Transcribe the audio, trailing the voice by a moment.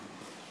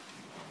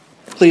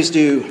Please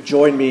do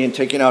join me in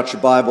taking out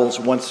your Bibles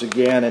once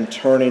again and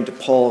turning to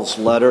Paul's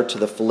letter to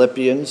the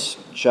Philippians,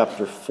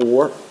 chapter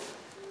 4.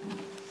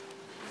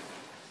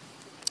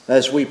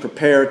 As we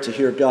prepare to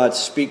hear God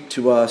speak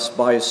to us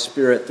by His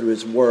Spirit through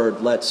His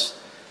Word, let's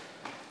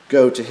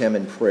go to Him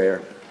in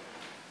prayer.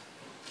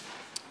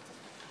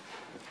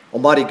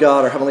 Almighty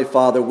God, our Heavenly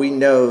Father, we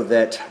know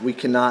that we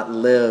cannot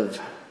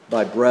live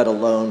by bread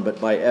alone,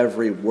 but by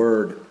every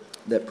word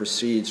that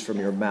proceeds from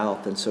your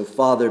mouth. And so,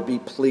 Father, be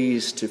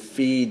pleased to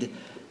feed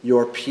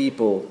your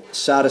people,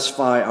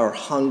 satisfy our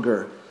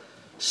hunger,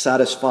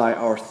 satisfy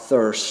our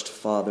thirst,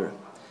 Father.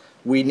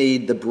 We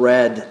need the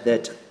bread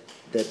that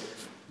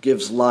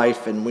gives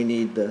life, and we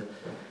need the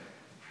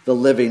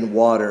living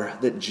water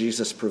that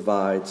Jesus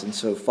provides. And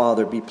so,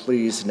 Father, be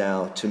pleased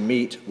now to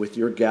meet with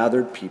your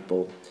gathered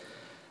people.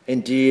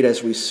 Indeed,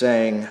 as we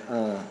sang,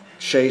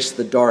 chase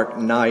the dark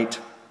night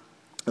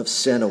of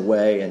sin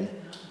away and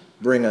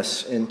bring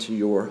us into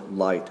your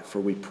light,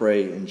 for we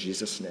pray in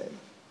Jesus' name.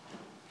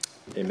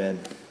 Amen.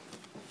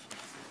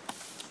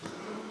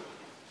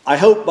 I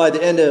hope by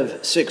the end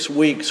of 6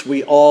 weeks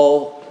we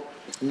all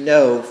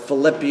know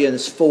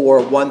Philippians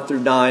 4, 1 through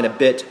 9 a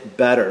bit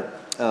better.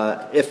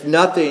 If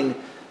nothing,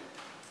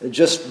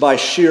 just by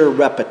sheer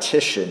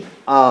repetition.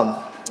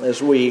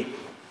 As we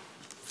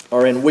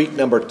are in week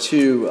number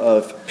 2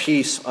 of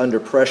Peace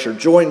Under Pressure.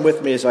 Join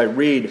with me as I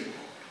read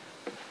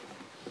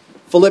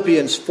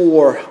Philippians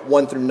 4,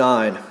 1 through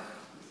 9.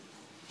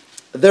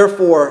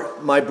 Therefore,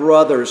 my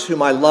brothers,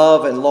 whom I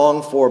love and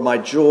long for, my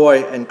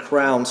joy and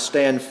crown,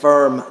 stand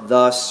firm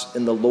thus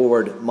in the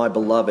Lord, my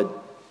beloved.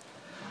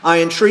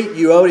 I entreat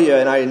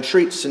Euodia and I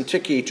entreat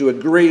Syntyche to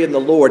agree in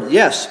the Lord.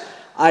 Yes,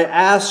 I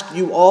ask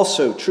you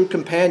also, true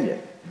companion,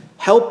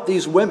 help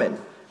these women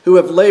who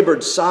have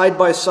labored side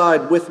by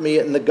side with me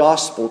in the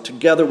gospel,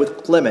 together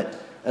with Clement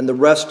and the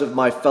rest of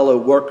my fellow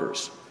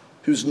workers,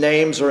 whose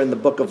names are in the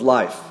book of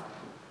life.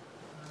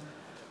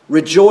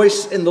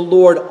 Rejoice in the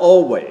Lord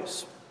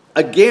always.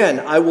 Again,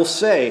 I will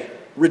say,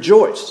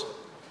 rejoice.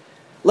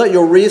 Let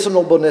your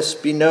reasonableness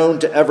be known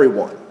to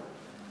everyone.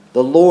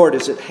 The Lord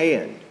is at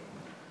hand.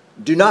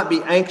 Do not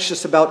be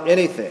anxious about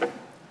anything,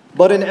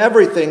 but in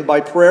everything, by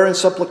prayer and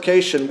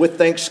supplication with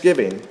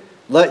thanksgiving,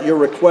 let your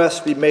requests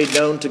be made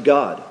known to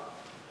God.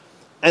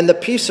 And the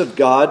peace of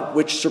God,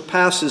 which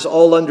surpasses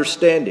all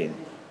understanding,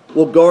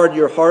 will guard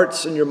your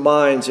hearts and your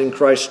minds in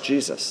Christ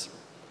Jesus.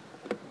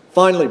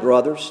 Finally,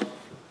 brothers,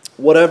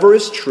 whatever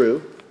is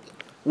true,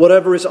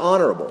 whatever is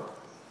honorable,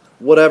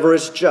 whatever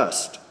is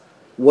just,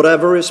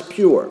 whatever is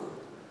pure,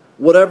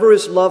 whatever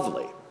is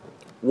lovely,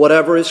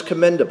 whatever is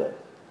commendable,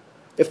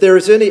 if there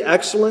is any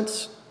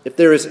excellence, if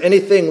there is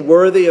anything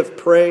worthy of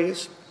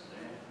praise,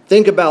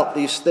 think about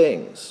these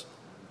things.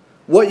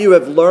 What you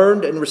have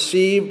learned and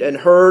received and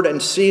heard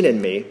and seen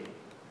in me,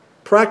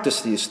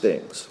 practice these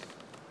things,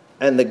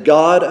 and the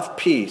God of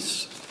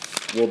peace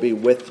will be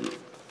with you.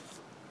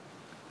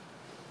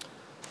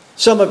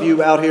 Some of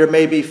you out here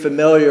may be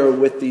familiar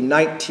with the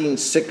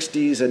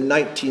 1960s and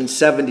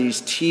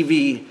 1970s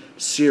TV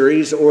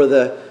series, or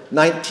the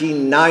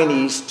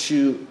 1990s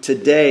to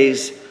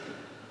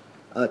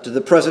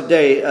the present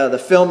day, the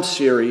film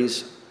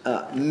series,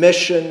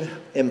 Mission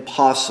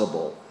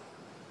Impossible.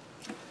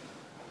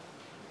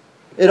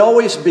 It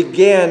always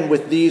began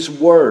with these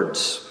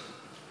words: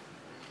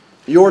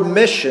 your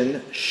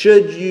mission,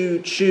 should you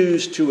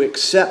choose to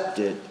accept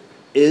it,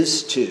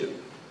 is to.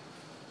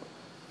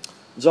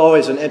 It's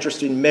always an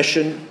interesting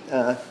mission,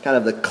 kind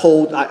of the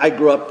cold. I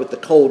grew up with the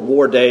Cold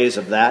War days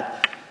of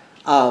that.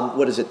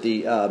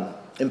 The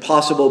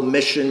Impossible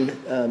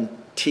Mission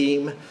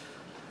Team,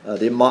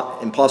 the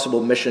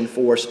Impossible Mission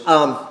Force.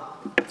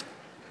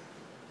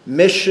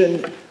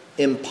 Mission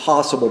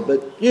Impossible,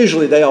 but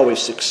usually they always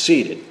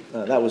succeeded.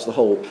 That was the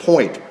whole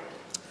point.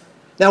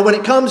 Now, when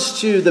it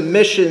comes to the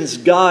missions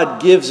God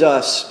gives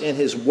us in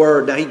His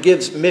Word, now He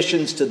gives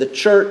missions to the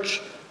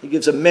church. He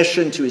gives a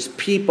mission to His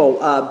people.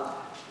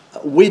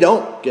 We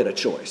don't get a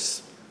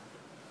choice.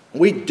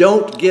 We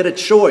don't get a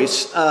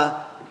choice. But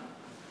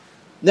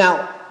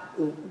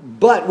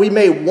we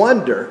may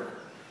wonder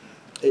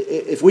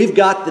if we've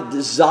got the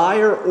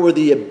desire or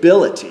the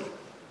ability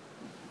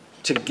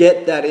to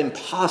get that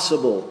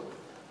impossible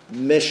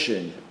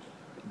mission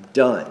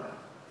done.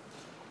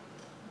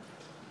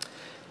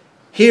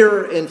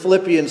 Here in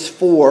Philippians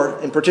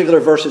 4, in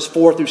particular verses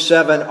 4 through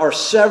 7, are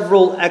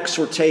several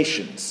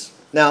exhortations.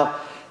 Now,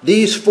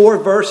 these 4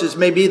 verses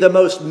may be the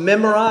most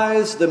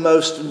memorized, the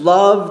most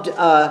loved,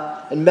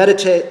 and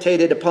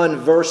meditated upon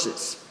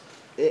verses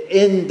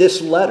in this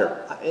letter,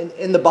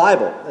 in the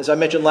Bible. As I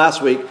mentioned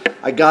last week,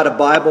 I got a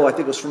Bible, I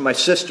think it was from my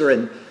sister,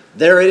 and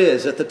there it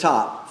is at the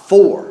top,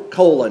 4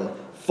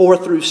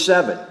 through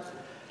 7.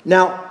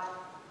 Now,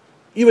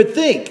 you would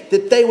think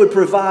that they would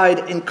provide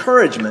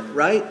encouragement,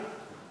 right?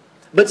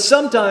 But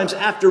sometimes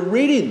after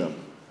reading them,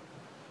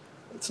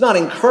 it's not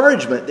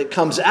encouragement that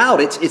comes out,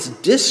 it's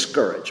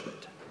discouragement.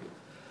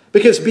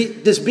 Because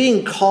does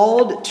being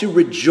called to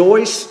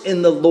rejoice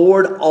in the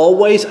Lord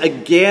always,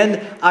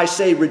 again, I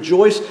say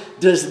rejoice,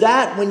 does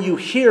that, when you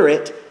hear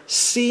it,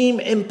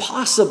 seem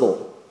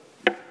impossible?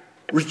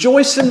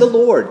 Rejoice in the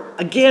Lord.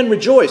 Again,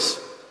 rejoice.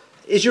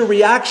 Is your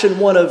reaction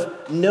one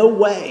of no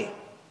way?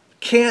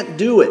 Can't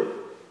do it.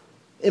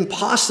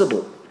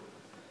 Impossible?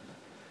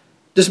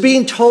 Does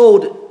being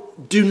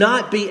told, do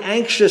not be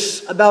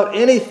anxious about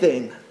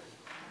anything,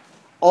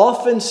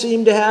 often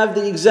seem to have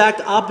the exact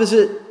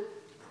opposite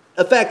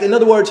effect? In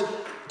other words,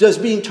 does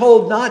being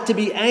told not to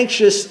be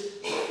anxious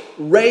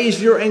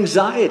raise your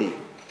anxiety?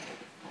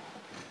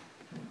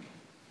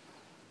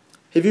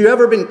 Have you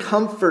ever been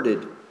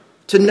comforted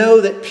to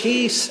know that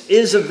peace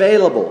is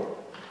available,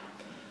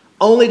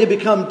 only to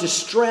become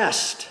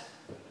distressed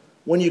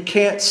when you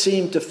can't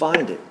seem to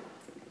find it?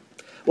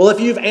 Well,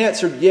 if you've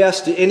answered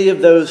yes to any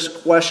of those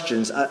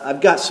questions, I've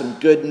got some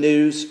good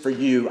news for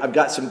you. I've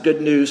got some good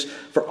news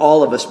for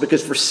all of us,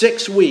 because for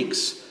 6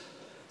 weeks,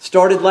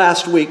 started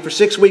last week, for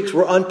 6 weeks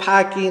we're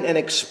unpacking and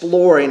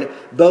exploring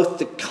both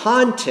the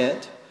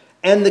content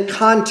and the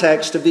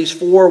context of these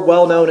 4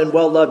 well-known and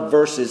well-loved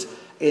verses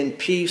in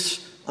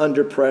Peace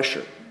Under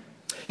Pressure.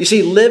 You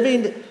see,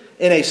 living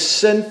in a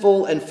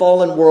sinful and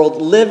fallen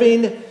world,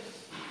 living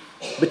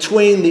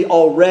between the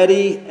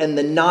already and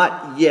the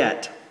not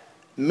yet,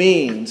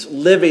 means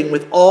living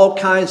with all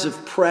kinds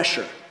of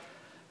pressure,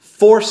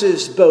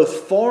 forces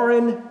both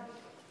foreign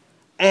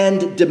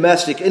and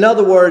domestic. In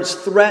other words,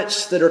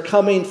 threats that are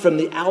coming from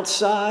the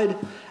outside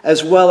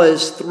as well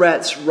as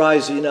threats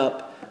rising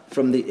up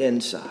from the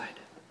inside.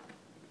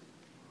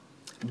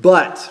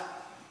 But,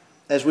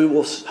 as we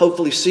will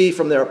hopefully see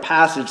from their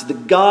passage, the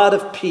God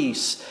of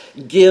peace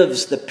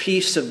gives the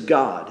peace of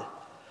God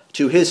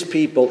to his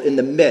people in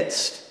the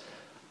midst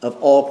of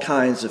all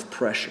kinds of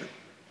pressure.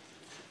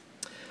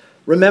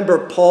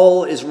 Remember,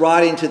 Paul is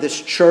writing to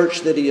this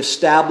church that he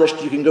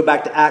established. You can go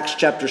back to Acts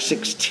chapter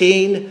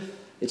 16.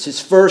 It's his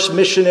first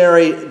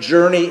missionary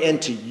journey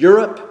into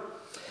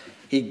Europe.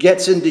 He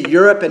gets into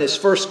Europe, and his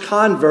first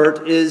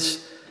convert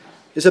is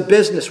a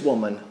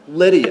businesswoman,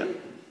 Lydia.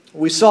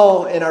 We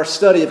saw in our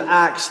study of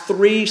Acts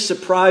 3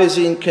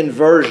 surprising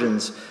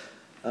conversions.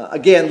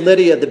 Again,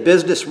 Lydia, the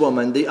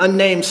businesswoman, the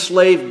unnamed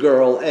slave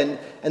girl, and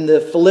the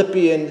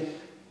Philippian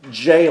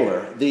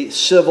jailer, the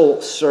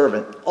civil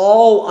servant.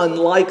 All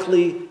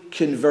unlikely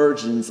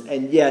conversions,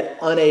 and yet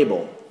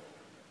unable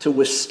to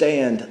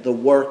withstand the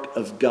work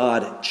of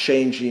God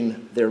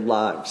changing their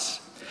lives.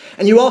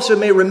 And you also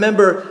may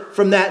remember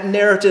from that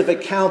narrative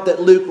account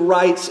that Luke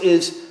writes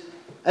is,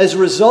 as a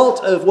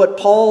result of what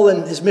Paul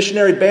and his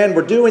missionary band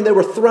were doing, they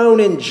were thrown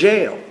in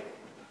jail.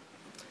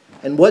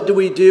 And what do?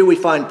 We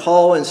find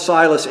Paul and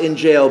Silas in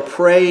jail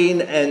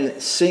praying and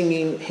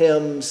singing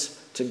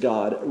hymns to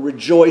God,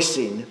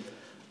 rejoicing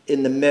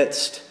in the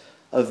midst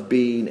of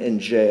being in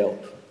jail.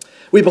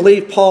 We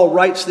believe Paul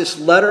writes this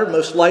letter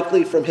most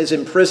likely from his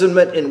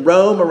imprisonment in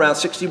Rome around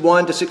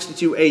 61 to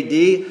 62 AD.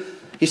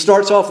 He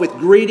starts off with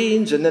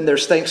greetings, and then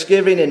there's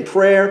thanksgiving and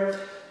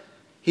prayer.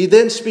 He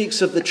then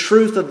speaks of the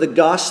truth of the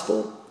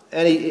gospel,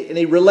 and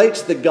he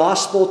relates the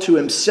gospel to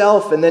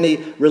himself, and then he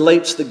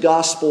relates the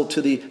gospel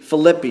to the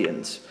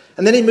Philippians.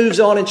 And then he moves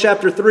on in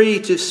chapter 3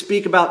 to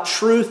speak about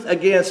truth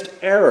against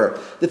error,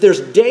 that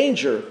there's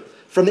danger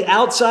from the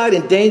outside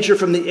and danger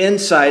from the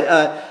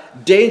inside,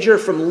 danger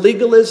from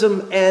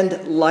legalism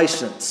and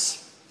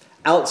license,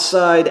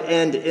 outside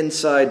and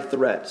inside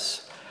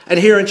threats. And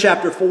here in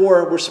chapter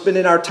 4, we're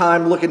spending our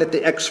time looking at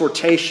the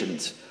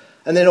exhortations.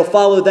 And then he'll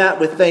follow that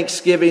with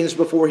thanksgivings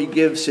before he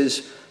gives his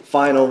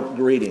final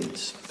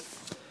greetings.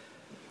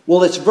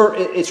 Well, it's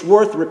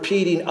worth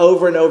repeating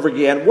over and over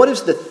again. What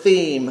is the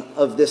theme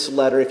of this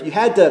letter? If you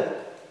had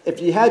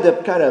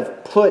to kind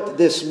of put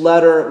this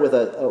letter with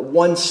a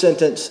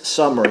one-sentence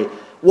summary,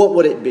 what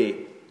would it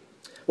be?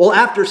 Well,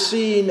 after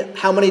seeing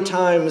how many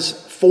times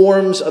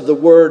forms of the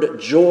word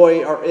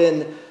joy are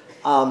in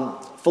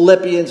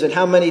Philippians and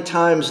how many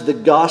times the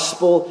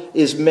gospel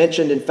is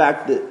mentioned, in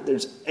fact,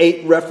 there's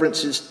 9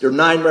 references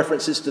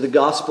to the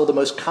gospel, the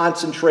most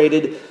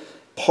concentrated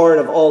part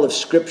of all of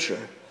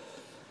Scripture.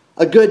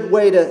 A good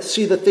way to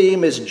see the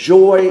theme is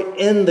joy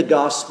in the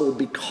gospel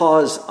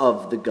because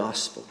of the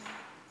gospel.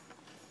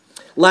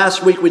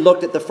 Last week we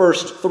looked at the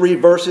first 3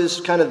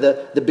 verses, kind of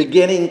the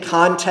beginning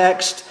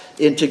context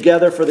in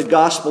Together for the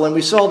Gospel, and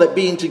we saw that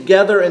being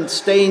together and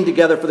staying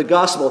together for the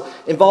gospel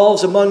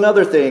involves, among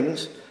other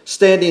things,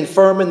 standing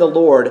firm in the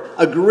Lord,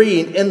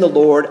 agreeing in the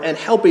Lord, and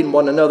helping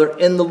one another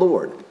in the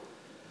Lord.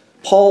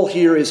 Paul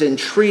here is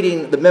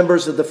entreating the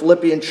members of the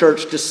Philippian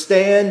church to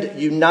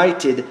stand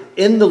united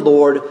in the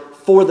Lord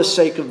for the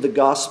sake of the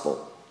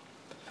gospel.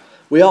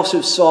 We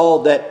also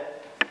saw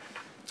that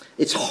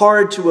it's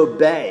hard to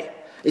obey.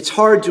 It's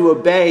hard to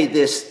obey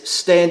this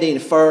standing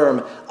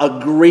firm,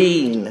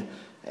 agreeing,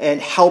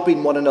 and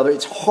helping one another.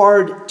 It's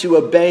hard to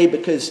obey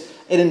because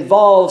it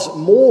involves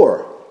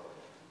more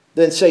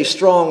than, say,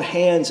 strong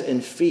hands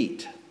and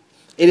feet.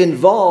 It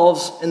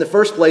involves, in the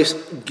first place,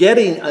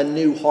 getting a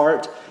new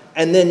heart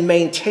and then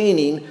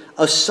maintaining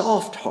a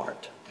soft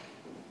heart.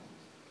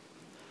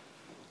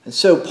 And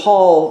so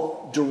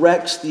Paul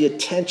directs the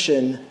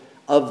attention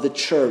of the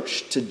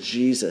church to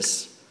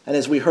Jesus. And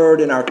as we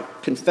heard in our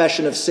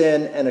confession of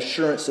sin and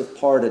assurance of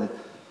pardon,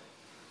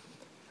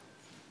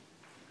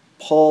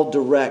 Paul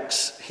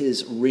directs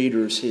his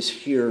readers, his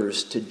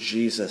hearers, to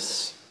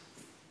Jesus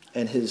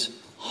and his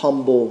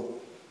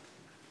humble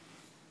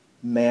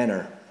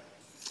manner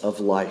of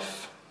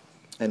life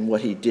and what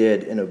he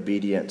did in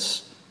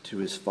obedience to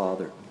his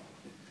Father.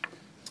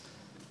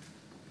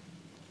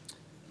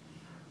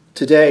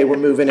 Today, we're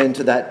moving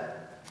into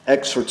that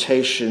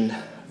exhortation,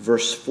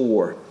 verse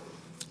 4.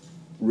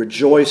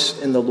 Rejoice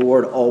in the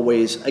Lord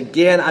always.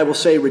 Again, I will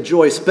say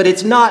rejoice, but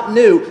it's not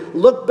new.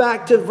 Look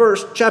back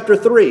to chapter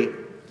 3.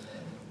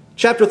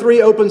 Chapter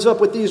 3 opens up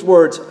with these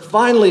words,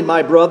 "Finally,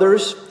 my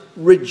brothers,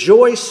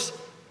 rejoice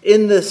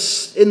in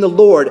the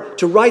Lord.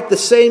 To write the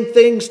same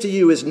things to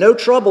you is no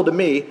trouble to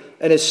me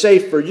and is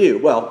safe for you."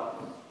 Well,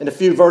 in a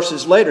few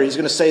verses later, he's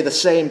going to say the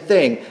same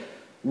thing.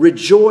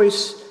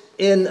 Rejoice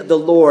in the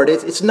Lord.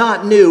 It's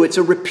not new, it's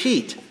a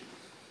repeat.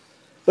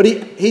 But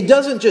he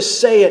doesn't just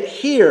say it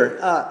here.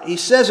 He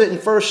says it in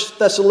 1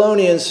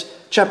 Thessalonians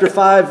chapter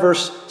 5,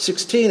 verse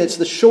 16. It's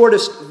the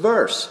shortest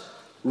verse.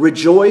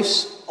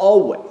 Rejoice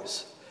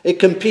always. It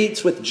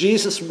competes with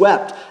Jesus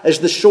wept as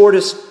the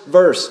shortest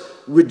verse.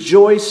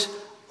 Rejoice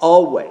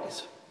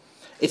always.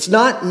 It's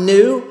not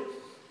new.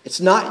 It's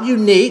not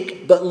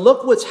unique. But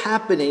look what's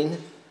happening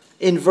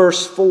in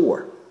verse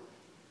 4.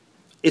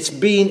 It's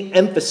being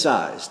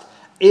emphasized.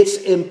 It's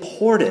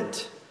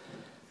important.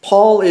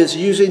 Paul is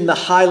using the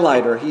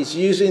highlighter. He's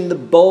using the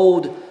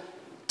bold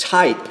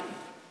type.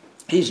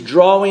 He's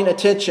drawing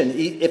attention.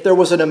 If there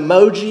was an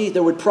emoji,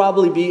 there would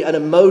probably be an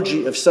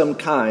emoji of some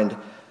kind.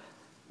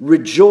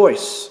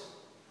 Rejoice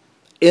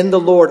in the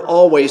Lord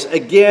always.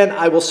 Again,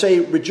 I will say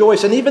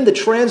rejoice. And even the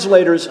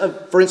translators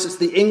of, for instance,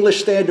 the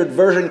English Standard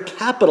Version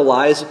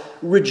capitalize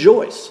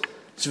rejoice.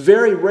 It's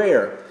very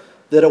rare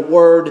that a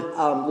word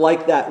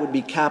like that would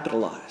be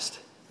capitalized.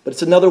 But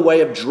it's another way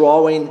of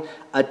drawing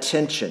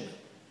attention.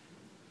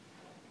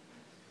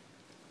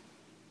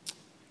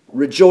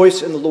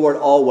 Rejoice in the Lord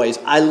always.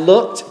 I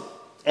looked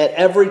at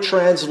every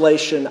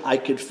translation I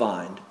could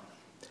find,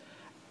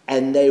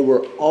 and they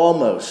were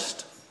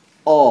almost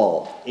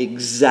all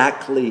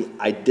exactly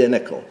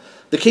identical.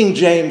 The King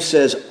James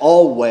says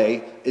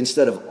always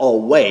instead of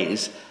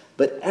always,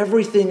 but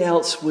everything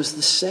else was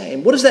the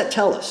same. What does that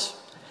tell us?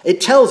 It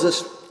tells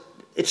us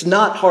it's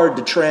not hard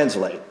to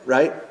translate,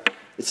 right?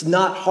 It's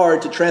not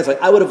hard to translate.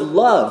 I would have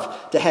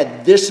loved to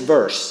have this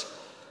verse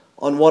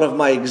on one of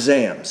my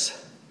exams.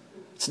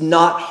 It's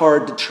not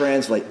hard to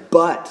translate,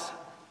 but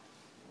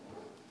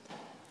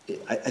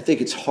I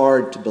think it's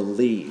hard to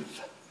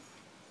believe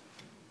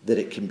that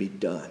it can be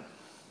done.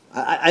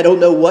 I don't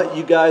know what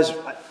you guys,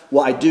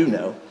 well, I do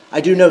know.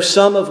 I do know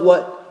some of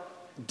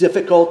what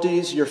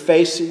difficulties you're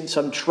facing,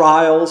 some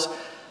trials.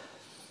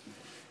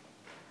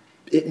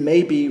 It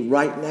may be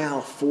right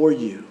now for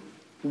you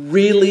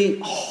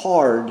really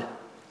hard,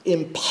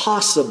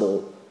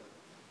 impossible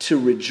to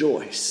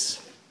rejoice,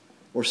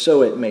 or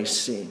so it may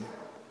seem.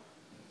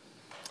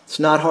 It's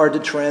not hard to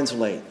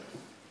translate,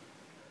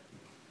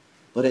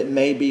 but it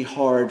may be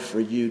hard for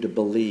you to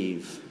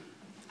believe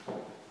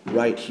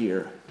right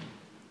here,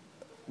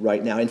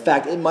 right now. In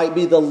fact, it might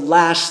be the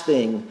last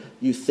thing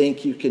you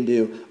think you can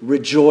do.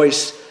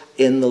 Rejoice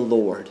in the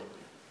Lord.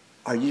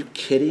 Are you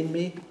kidding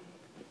me?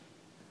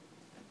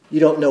 You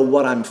don't know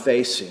what I'm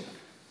facing.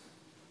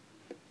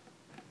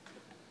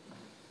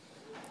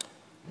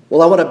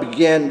 Well, I want to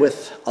begin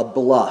with a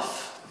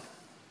bluff.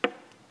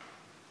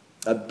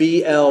 A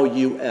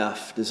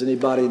BLUF. Does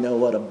anybody know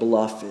what a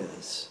bluff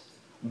is?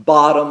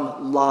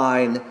 Bottom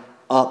line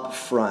up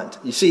front.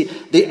 You see,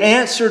 the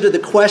answer to the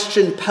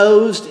question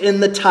posed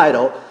in the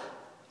title,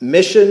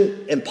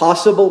 Mission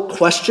Impossible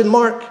question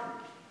mark,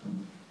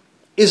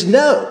 is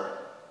no.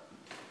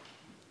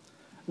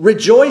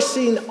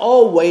 Rejoicing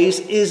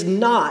always is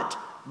not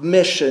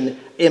mission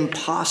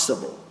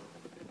impossible.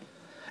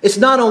 It's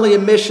not only a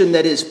mission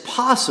that is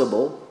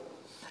possible,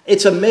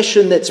 it's a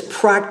mission that's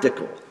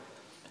practical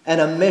and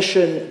a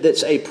mission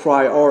that's a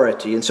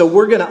priority. And so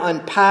we're going to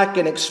unpack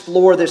and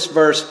explore this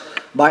verse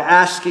by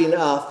asking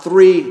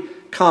three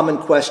common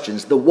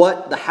questions: the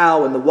what, the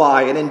how, and the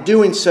why. And in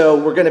doing so,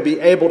 we're going to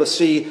be able to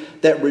see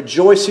that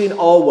rejoicing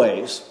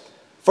always,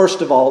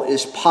 first of all,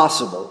 is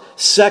possible.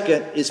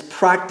 Second, is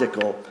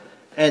practical.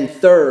 And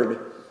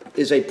third,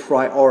 is a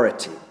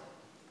priority.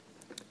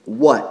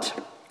 What?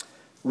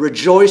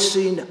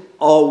 Rejoicing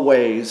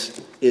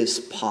always is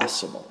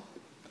possible.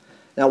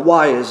 Now,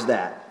 why is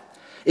that?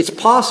 It's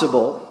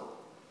possible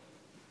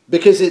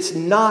because it's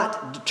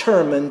not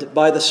determined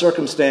by the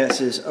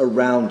circumstances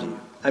around you.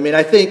 I mean,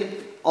 I think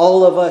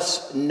all of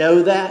us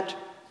know that.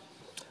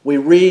 We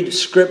read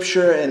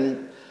Scripture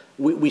and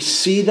we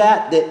see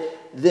that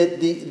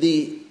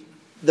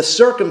the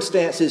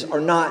circumstances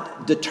are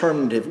not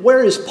determinative.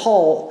 Where is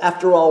Paul,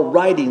 after all,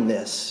 writing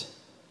this?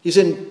 He's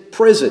in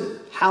prison,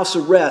 house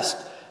arrest,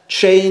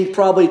 chained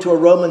probably to a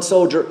Roman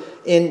soldier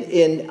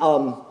in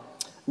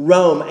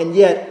Rome, and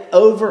yet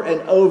over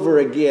and over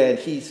again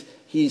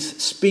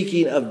he's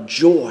speaking of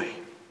joy,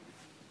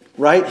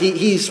 right?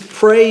 He's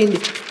praying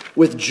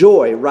with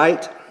joy,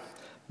 right?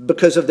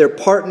 Because of their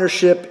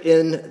partnership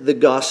in the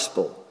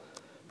gospel,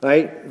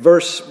 right?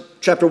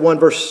 Chapter 1,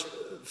 verse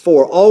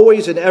 4,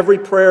 always in every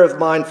prayer of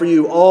mine for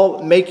you,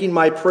 all making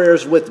my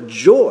prayers with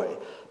joy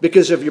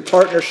because of your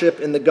partnership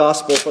in the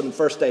gospel from the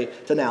first day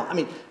to now. I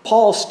mean,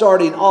 Paul's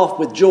starting off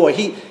with joy.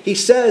 He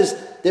says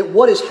that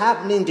what is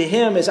happening to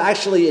him is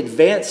actually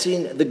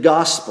advancing the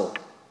gospel.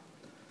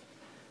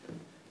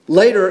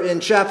 Later in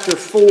chapter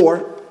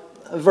 4,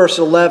 verse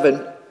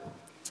 11,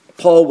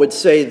 Paul would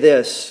say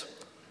this,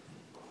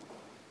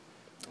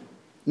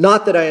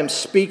 not that I am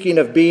speaking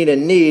of being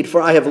in need,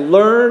 for I have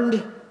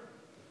learned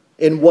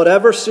in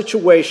whatever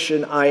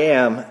situation I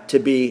am to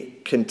be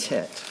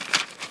content.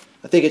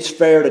 I think it's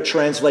fair to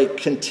translate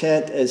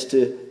content as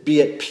to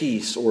be at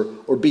peace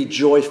or be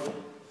joyful.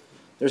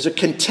 There's a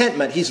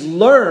contentment. He's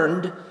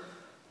learned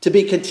to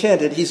be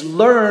contented. He's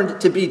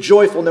learned to be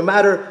joyful no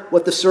matter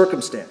what the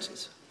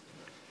circumstances.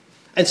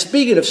 And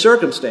speaking of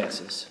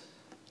circumstances,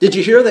 did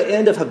you hear the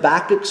end of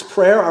Habakkuk's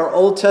prayer, our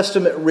Old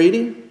Testament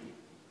reading?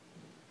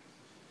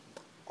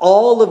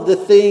 All of the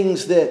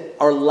things that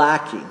are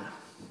lacking,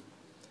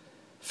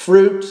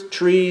 fruit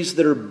trees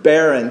that are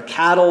barren,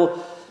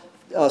 cattle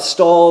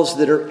stalls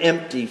that are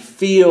empty,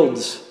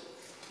 fields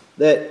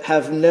that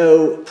have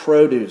no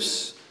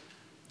produce.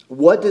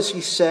 What does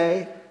he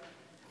say?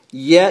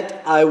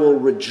 Yet I will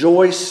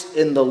rejoice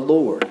in the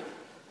Lord.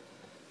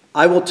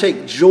 I will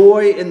take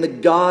joy in the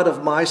God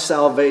of my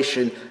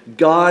salvation.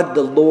 God,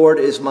 the Lord,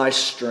 is my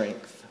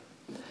strength.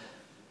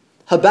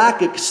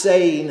 Habakkuk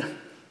saying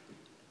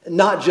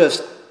not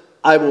just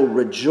I will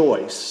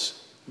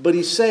rejoice, but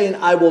he's saying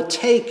I will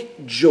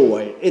take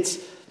joy. It's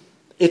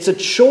a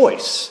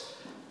choice.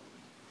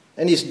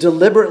 And he's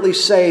deliberately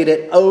saying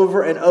it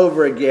over and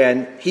over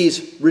again.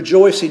 He's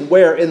rejoicing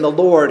where? In the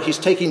Lord. He's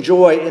taking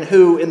joy in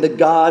who? In the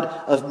God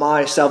of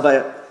my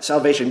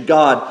salvation.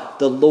 God,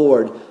 the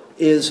Lord,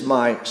 is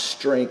my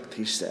strength,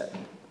 he said.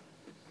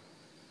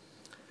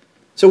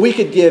 So we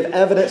could give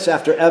evidence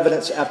after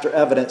evidence after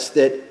evidence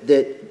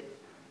that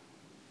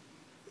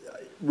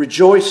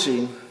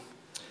rejoicing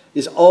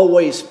is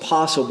always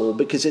possible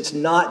because it's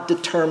not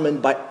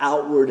determined by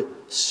outward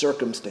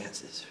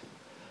circumstances.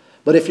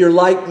 But if you're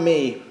like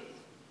me,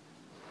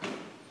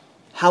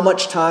 how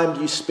much time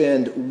do you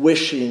spend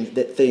wishing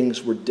that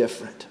things were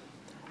different?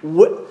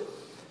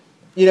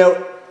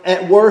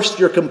 At worst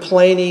you're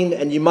complaining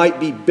and you might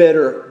be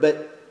bitter,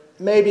 but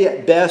maybe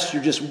at best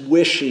you're just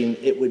wishing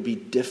it would be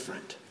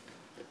different.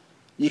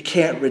 You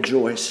can't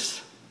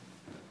rejoice.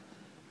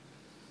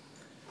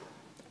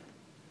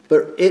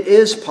 But it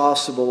is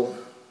possible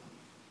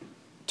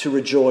to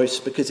rejoice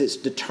because it's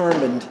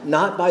determined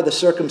not by the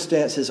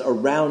circumstances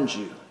around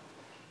you,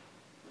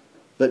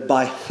 but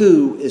by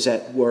who is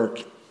at work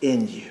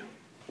in you.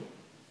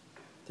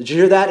 Did you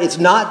hear that? It's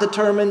not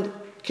determined,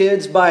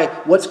 kids, by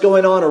what's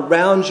going on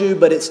around you,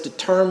 but it's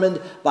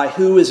determined by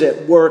who is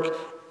at work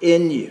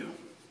in you.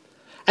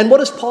 And what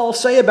does Paul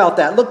say about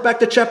that? Look back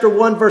to chapter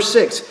 1, verse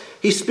 6.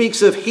 He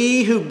speaks of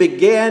he who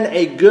began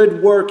a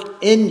good work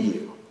in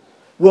you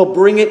will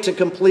bring it to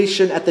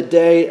completion at the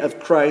day of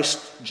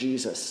Christ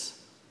Jesus.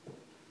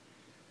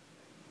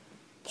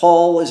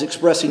 Paul is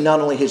expressing not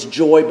only his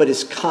joy, but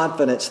his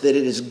confidence that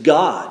it is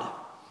God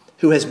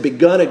who has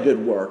begun a good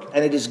work,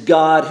 and it is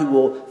God who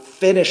will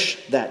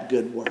finish that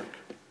good work.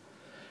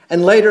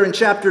 And later in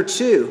chapter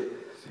 2,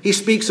 he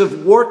speaks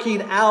of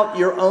working out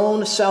your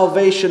own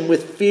salvation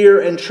with fear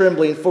and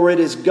trembling, for it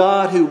is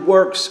God who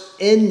works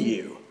in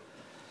you,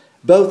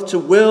 both to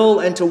will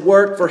and to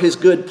work for his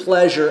good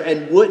pleasure.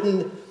 And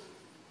wouldn't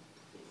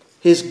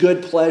his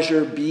good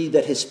pleasure be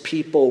that his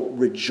people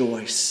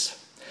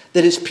rejoice,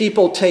 that his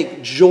people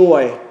take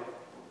joy?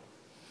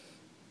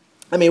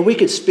 I mean, we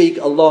could speak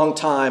a long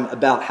time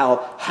about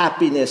how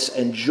happiness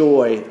and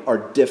joy are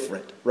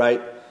different, right?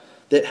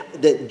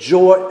 That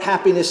joy,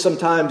 happiness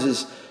sometimes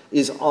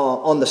is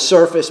on the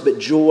surface, but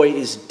joy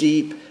is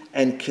deep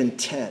and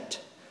contentment.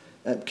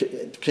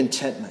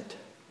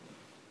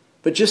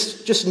 But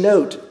just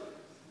note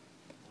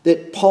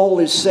that Paul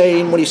is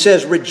saying, when he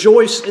says,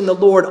 rejoice in the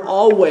Lord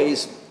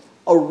always,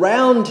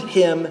 around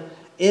him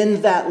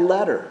in that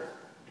letter,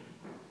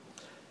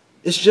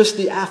 it's just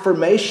the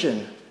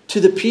affirmation to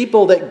the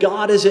people that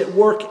God is at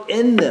work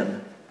in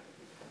them.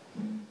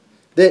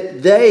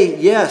 That they,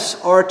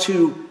 yes, are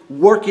to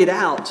work it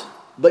out,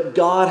 but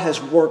God has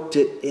worked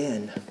it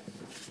in.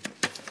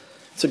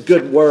 It's a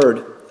good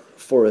word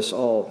for us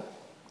all.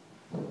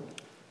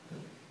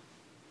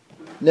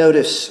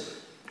 Notice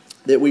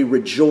that we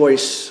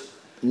rejoice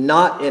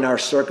not in our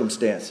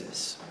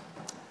circumstances,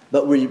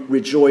 but we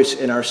rejoice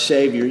in our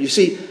Savior. You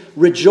see,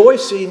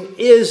 rejoicing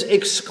is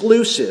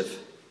exclusive.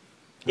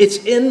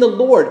 It's in the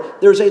Lord.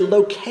 There's a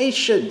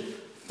location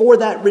for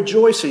that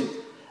rejoicing.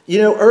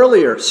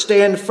 Earlier,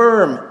 stand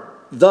firm,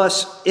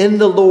 thus in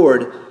the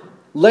Lord.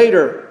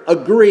 Later,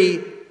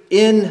 agree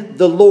in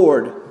the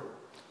Lord.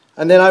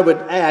 And then I would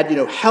add,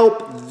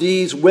 help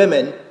these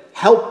women,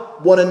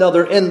 help one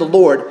another in the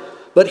Lord.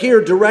 But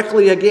here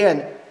directly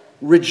again,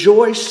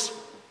 rejoice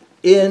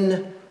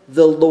in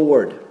the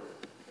Lord.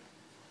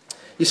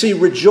 You see,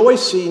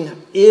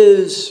 rejoicing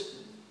is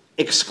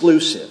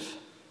exclusive.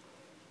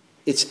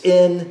 It's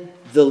in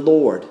the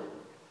Lord.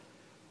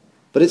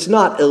 But it's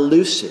not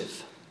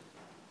elusive.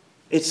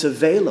 It's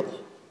available.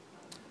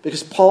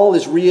 Because Paul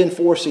is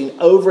reinforcing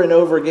over and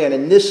over again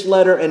in this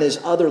letter and his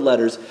other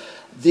letters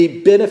the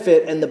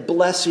benefit and the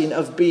blessing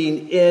of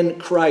being in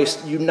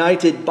Christ,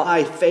 united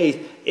by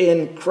faith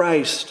in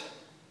Christ.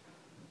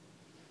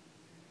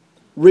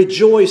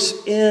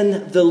 Rejoice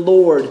in the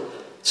Lord.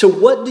 So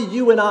what do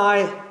you and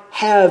I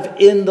have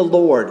in the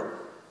Lord?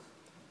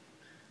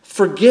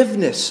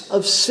 Forgiveness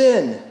of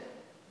sin,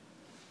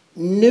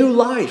 new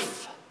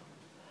life,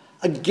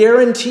 a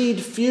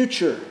guaranteed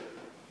future,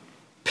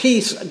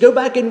 peace. Go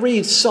back and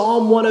read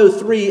Psalm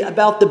 103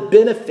 about the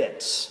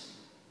benefits.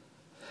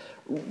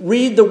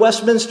 Read the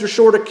Westminster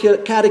Shorter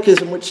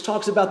Catechism, which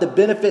talks about the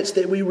benefits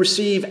that we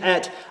receive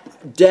at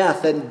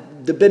death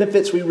and the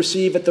benefits we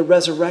receive at the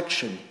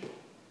resurrection.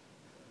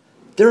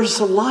 There's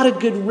a lot of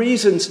good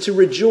reasons to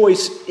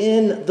rejoice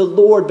in the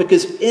Lord,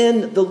 because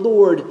in the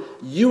Lord,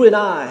 you and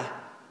I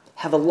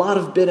have a lot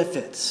of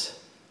benefits.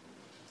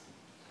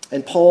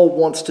 And Paul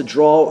wants to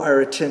draw our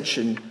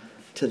attention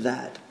to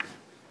that.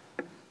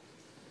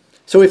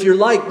 So if you're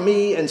like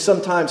me and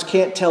sometimes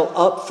can't tell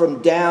up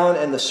from down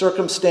and the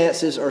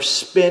circumstances are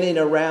spinning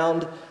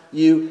around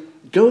you,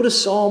 go to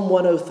Psalm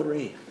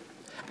 103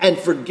 and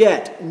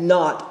forget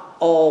not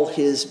all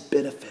his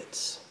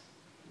benefits.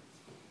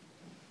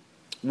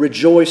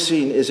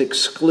 Rejoicing is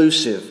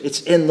exclusive.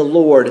 It's in the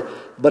Lord,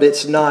 but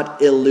it's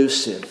not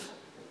elusive.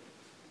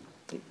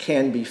 It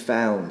can be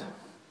found.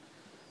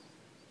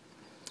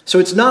 So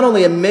it's not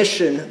only a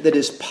mission that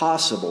is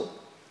possible,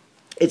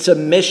 it's a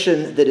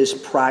mission that is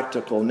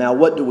practical. Now,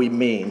 what do we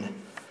mean?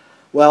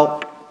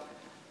 Well,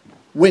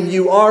 when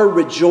you are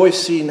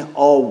rejoicing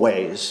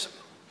always,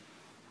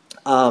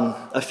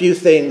 a few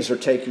things are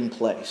taking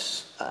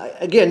place.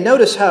 Again,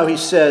 notice how he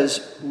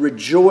says,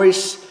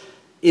 rejoice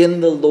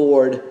in the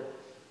Lord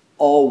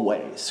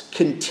always,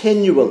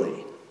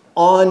 continually,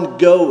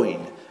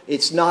 ongoing.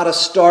 It's not a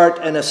start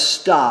and a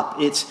stop.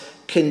 It's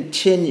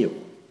continual.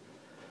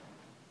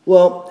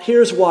 Well,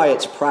 here's why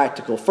it's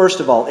practical.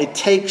 First of all, it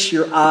takes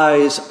your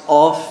eyes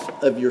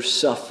off of your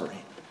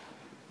suffering.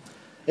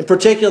 In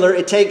particular,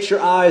 it takes your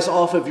eyes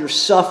off of your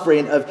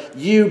suffering of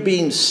you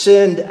being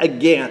sinned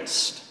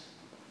against.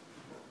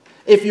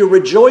 If you're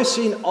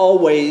rejoicing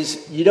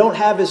always, you don't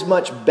have as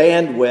much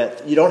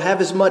bandwidth, you don't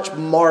have as much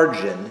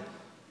margin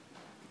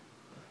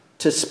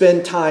to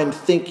spend time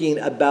thinking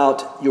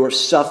about your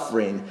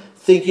suffering,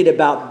 thinking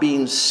about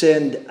being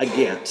sinned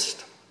against.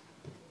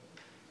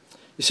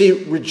 You see,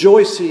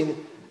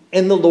 rejoicing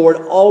in the Lord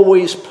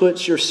always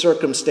puts your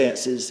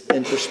circumstances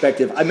in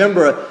perspective. I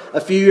remember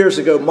a few years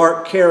ago,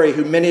 Mark Carey,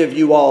 who many of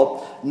you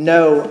all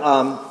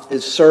know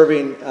is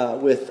serving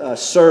with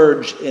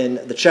Surge in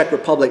the Czech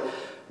Republic.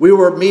 We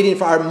were meeting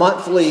for our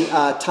monthly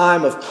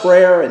time of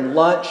prayer and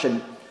lunch,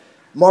 and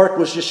Mark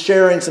was just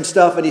sharing some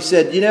stuff, and he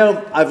said,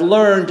 I've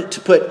learned to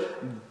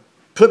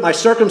put my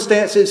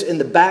circumstances in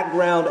the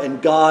background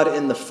and God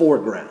in the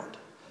foreground.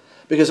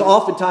 Because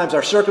oftentimes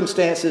our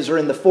circumstances are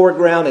in the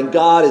foreground and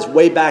God is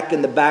way back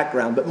in the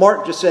background. But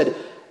Mark just said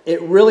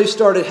it really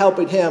started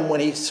helping him when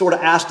he sort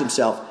of asked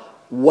himself,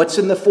 what's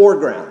in the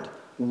foreground?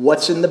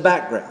 What's in the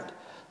background?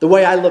 The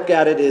way I look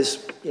at it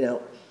is,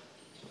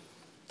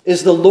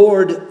 is the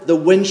Lord the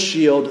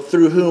windshield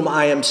through whom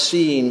I am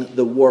seeing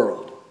the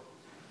world?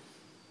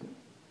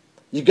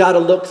 You got to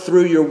look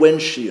through your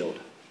windshield.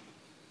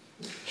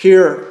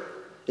 Here,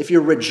 if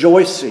you're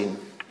rejoicing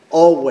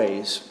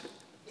always,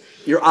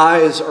 your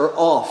eyes are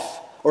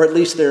off, or at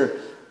least they're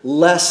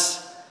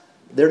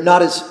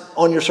not as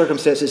on your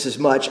circumstances as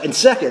much. And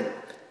second,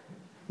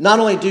 not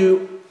only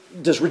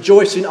does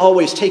rejoicing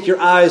always take your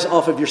eyes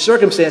off of your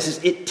circumstances,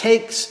 it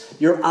takes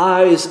your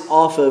eyes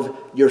off of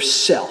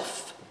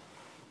yourself.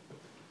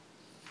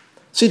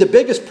 See, the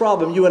biggest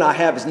problem you and I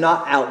have is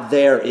not out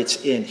there,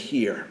 it's in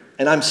here.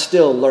 And I'm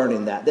still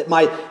learning that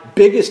my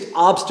biggest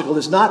obstacle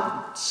is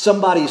not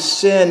somebody's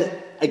sin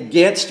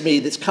against me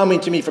that's coming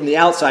to me from the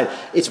outside.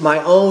 It's my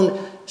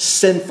own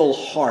sinful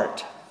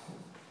heart.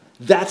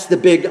 That's the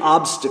big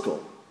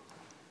obstacle.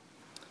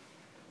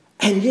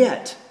 And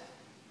yet,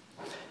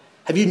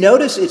 have you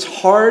noticed it's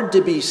hard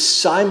to be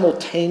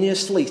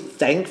simultaneously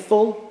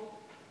thankful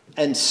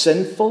and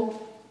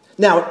sinful?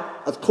 Now,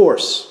 of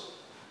course,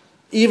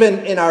 even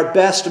in our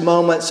best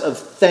moments of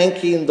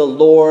thanking the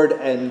Lord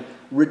and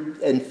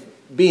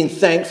being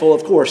thankful,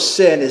 of course,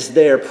 sin is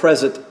there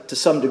present to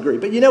some degree.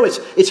 But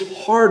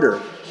it's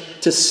harder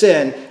to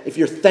sin if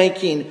you're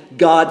thanking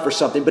God for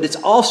something. But it's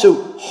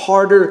also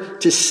harder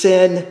to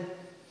sin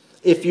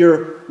if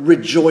you're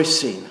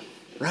rejoicing,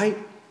 right?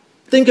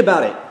 Think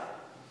about it.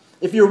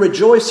 If you're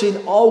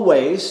rejoicing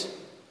always,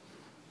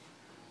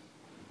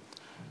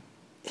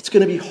 it's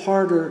going to be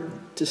harder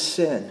to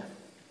sin.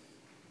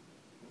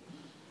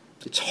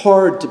 It's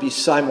hard to be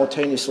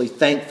simultaneously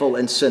thankful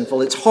and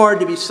sinful. It's hard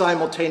to be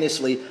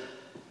simultaneously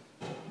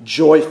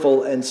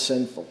joyful and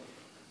sinful.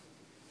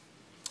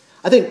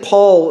 I think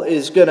Paul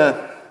is going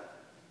to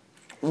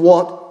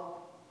want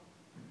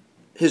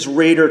his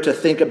reader to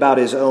think about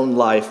his own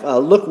life.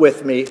 Look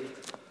with me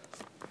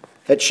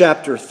at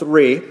chapter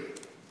 3.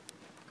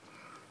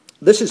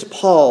 This is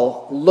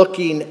Paul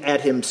looking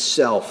at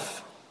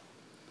himself,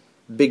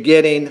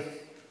 beginning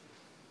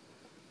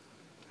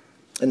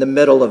in the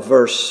middle of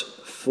verse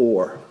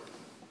 4.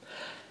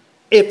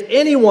 If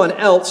anyone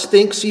else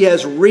thinks he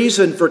has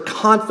reason for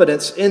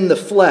confidence in the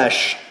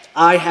flesh,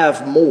 I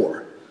have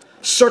more.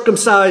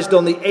 Circumcised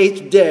on the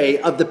 8th day,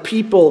 of the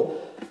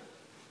people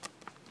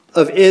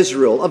of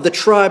Israel, of the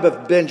tribe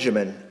of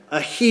Benjamin,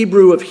 a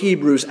Hebrew of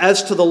Hebrews,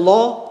 as to the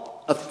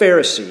law, a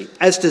Pharisee,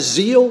 as to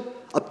zeal,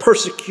 a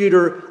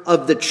persecutor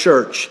of the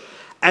church,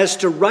 as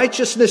to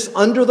righteousness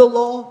under the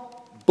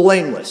law,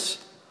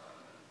 blameless.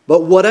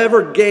 But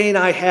whatever gain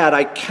I had,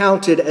 I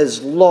counted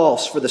as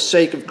loss for the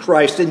sake of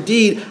Christ.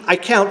 Indeed, I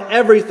count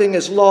everything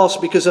as loss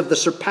because of the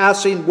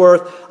surpassing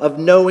worth of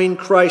knowing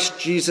Christ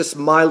Jesus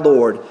my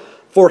Lord.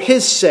 For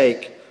his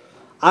sake,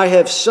 I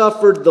have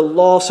suffered the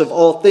loss of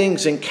all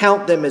things and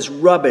count them as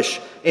rubbish,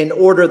 in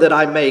order that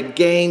I may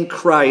gain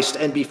Christ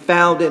and be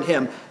found in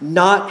him,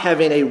 not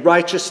having a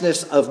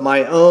righteousness of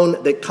my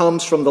own that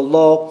comes from the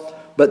law,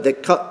 but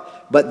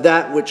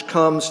that which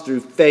comes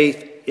through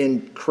faith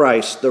in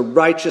Christ, the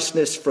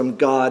righteousness from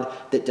God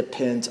that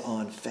depends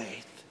on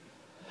faith.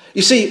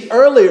 You see,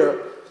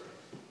 earlier,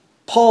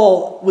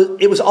 Paul,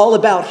 it was all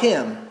about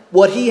him.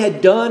 What he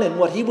had done and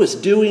what he was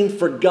doing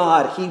for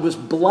God. He was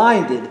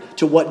blinded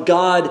to what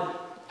God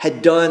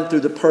had done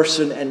through the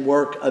person and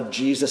work of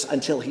Jesus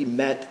until he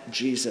met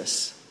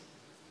Jesus.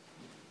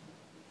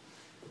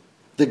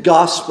 The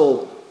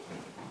gospel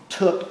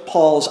took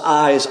Paul's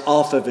eyes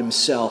off of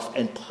himself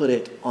and put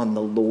it on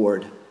the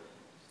Lord.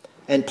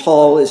 And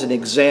Paul is an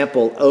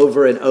example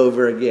over and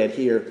over again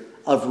here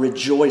of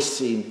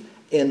rejoicing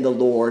in the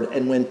Lord.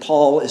 And when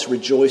Paul is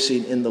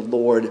rejoicing in the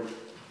Lord,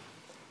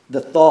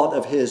 the thought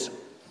of his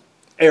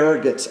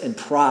arrogance and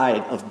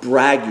pride of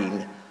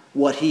bragging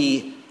what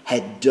he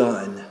had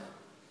done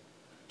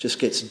just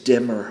gets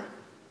dimmer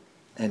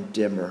and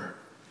dimmer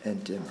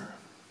and dimmer.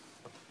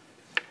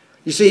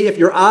 You see, if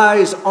your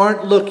eyes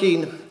aren't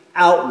looking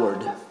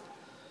outward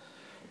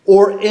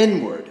or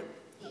inward,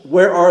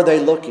 where are they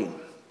looking?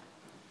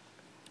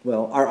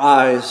 Well, our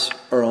eyes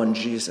are on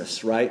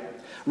Jesus, right?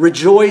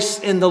 Rejoice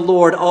in the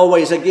Lord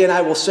always. Again,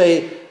 I will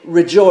say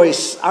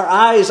rejoice. Our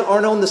eyes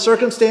aren't on the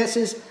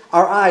circumstances.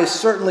 Our eyes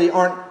certainly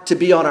aren't to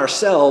be on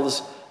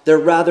ourselves. They're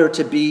rather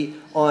to be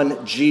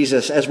on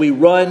Jesus as we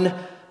run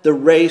the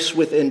race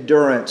with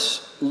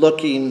endurance,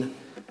 looking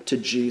to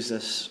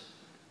Jesus.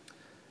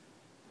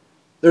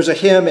 There's a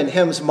hymn in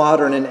Hymns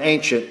Modern and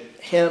Ancient,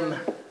 hymn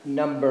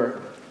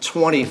number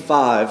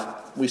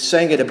 25. We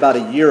sang it about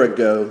a year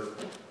ago,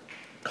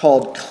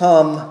 called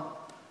Come,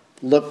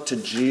 Look to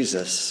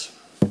Jesus.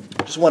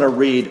 I just want to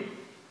read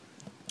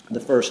the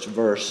first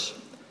verse.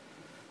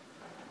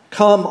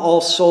 Come,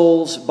 all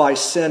souls by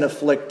sin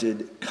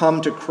afflicted,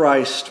 come to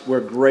Christ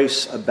where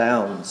grace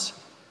abounds.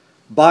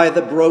 By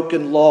the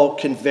broken law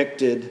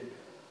convicted,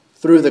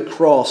 through the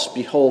cross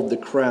behold the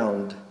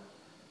crown.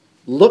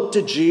 Look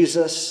to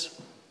Jesus,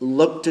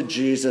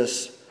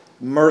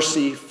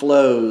 mercy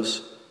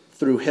flows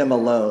through him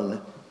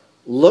alone.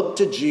 Look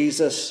to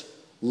Jesus,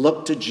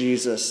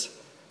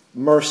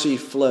 mercy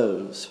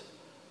flows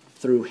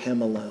through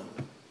him alone.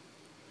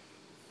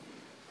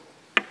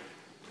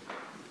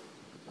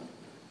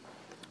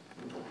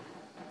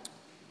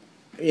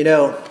 You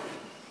know,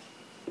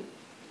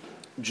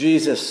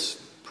 Jesus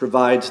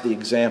provides the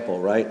example,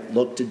 right?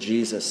 Look to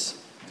Jesus.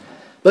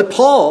 But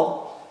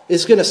Paul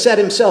is going to set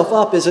himself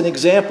up as an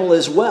example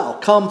as well.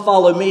 Come,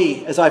 follow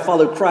me as I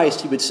follow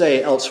Christ, he would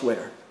say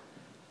elsewhere.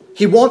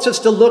 He wants us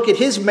to look at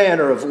his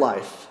manner of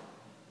life.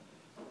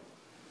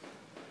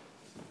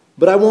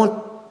 But I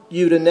want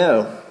you to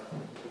know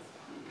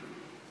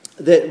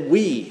that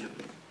we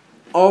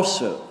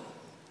also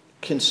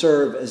can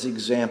serve as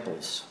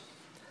examples.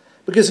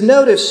 Because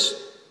notice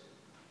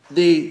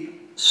the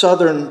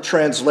Southern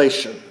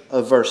translation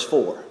of verse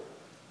 4.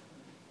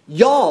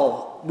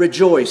 Y'all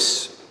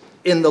rejoice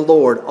in the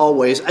Lord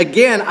always.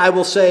 Again, I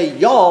will say,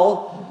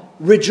 y'all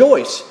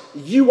rejoice.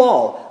 You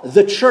all,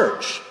 the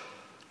church,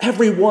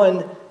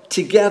 everyone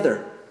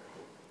together.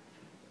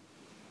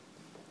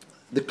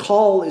 The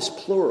call is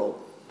plural.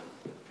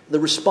 The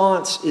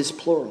response is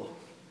plural.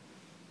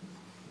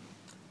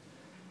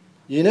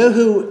 You know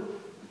who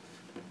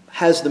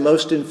has the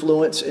most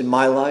influence in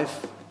my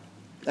life?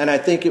 And I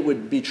think it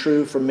would be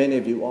true for many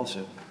of you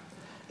also.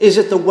 Is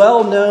it the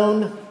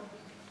well-known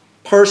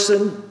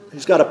person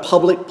who's got a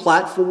public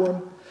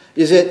platform?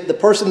 Is it the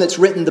person that's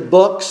written the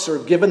books or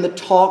given the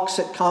talks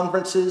at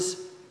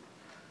conferences?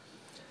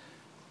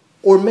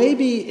 Or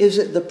maybe is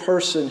it the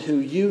person who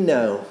you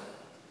know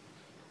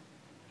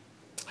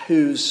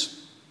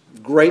who's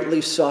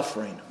greatly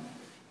suffering,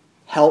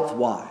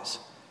 health-wise,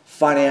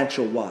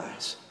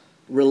 financial-wise,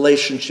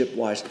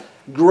 relationship-wise,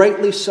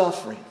 greatly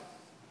suffering?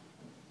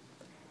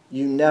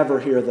 You never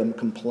hear them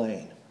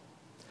complain.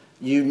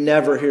 You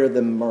never hear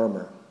them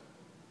murmur.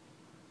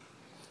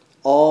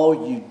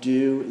 All you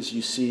do is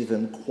you see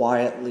them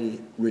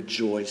quietly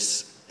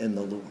rejoice in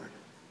the Lord.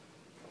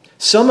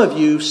 Some of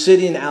you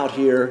sitting out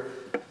here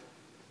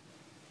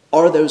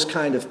are those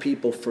kind of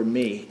people for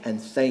me,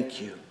 and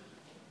thank you.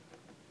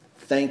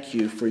 thank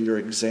you for your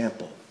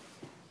example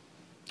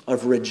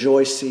of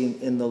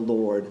rejoicing in the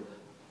Lord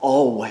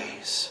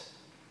always,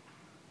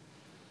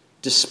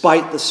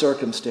 despite the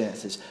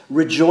circumstances.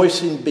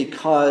 Rejoicing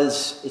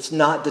because it's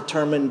not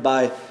determined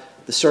by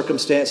the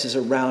circumstances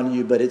around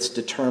you, but it's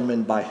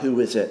determined by who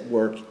is at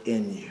work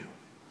in you.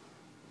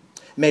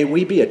 May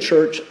we be a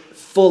church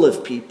full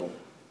of people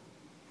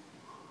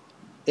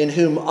in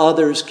whom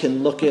others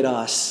can look at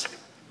us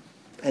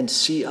and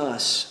see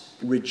us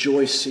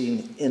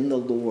rejoicing in the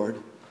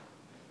Lord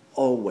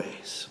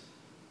always.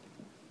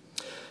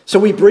 So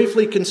we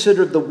briefly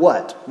considered the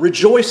what.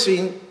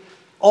 Rejoicing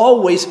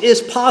always is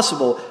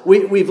possible.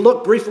 We've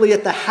looked briefly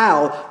at the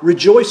how.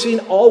 Rejoicing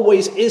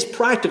always is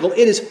practical.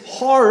 It is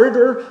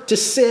harder to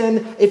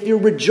sin if you're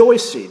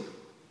rejoicing.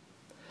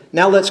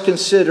 Now let's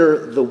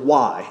consider the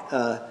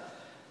why.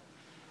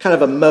 Kind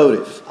of a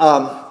motive.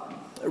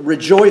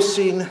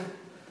 Rejoicing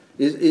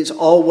is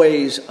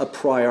always a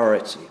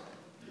priority.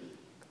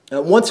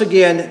 Once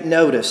again,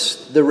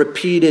 notice the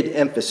repeated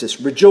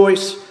emphasis.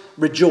 Rejoice,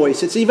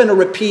 rejoice. It's even a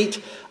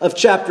repeat of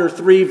chapter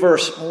 3,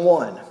 verse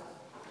 1.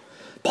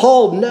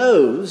 Paul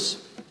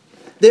knows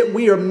that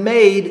we are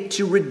made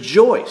to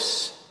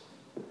rejoice.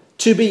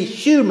 To be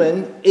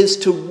human is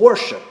to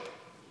worship.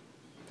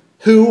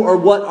 Who or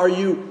what are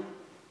you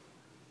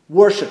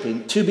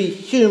worshiping? To be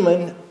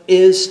human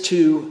is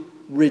to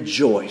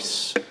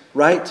rejoice,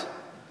 right?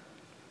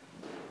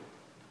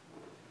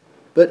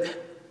 But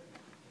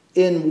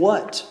in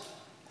what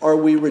are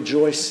we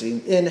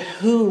rejoicing? In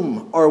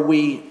whom are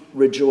we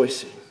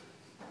rejoicing?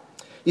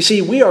 You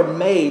see, we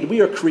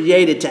are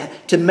created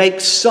to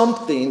make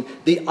something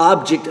the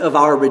object of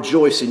our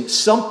rejoicing,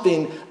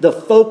 something the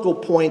focal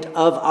point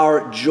of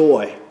our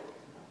joy.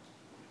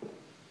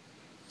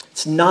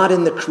 It's not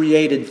in the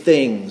created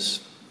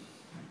things.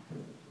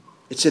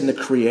 It's in the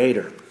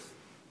Creator.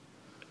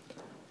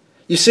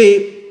 You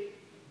see,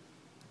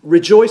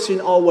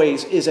 rejoicing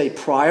always is a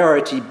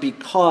priority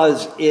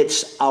because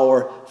it's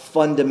our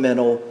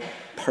fundamental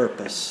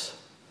purpose.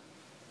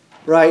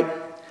 Right?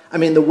 I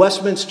mean, the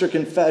Westminster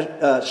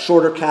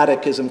Shorter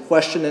Catechism,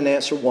 question and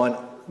answer 1,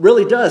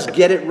 really does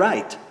get it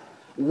right.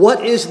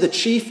 What is the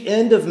chief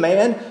end of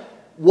man?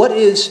 What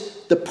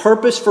is the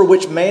purpose for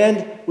which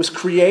man was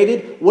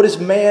created? What is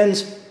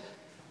man's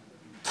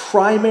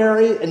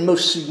primary and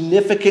most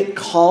significant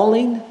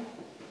calling?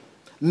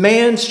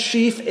 Man's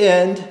chief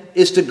end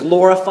is to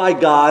glorify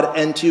God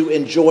and to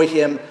enjoy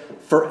Him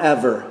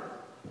forever.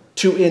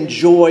 To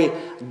enjoy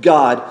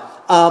God.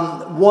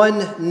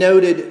 One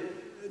noted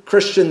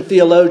Christian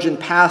theologian,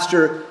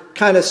 pastor,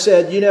 kind of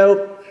said,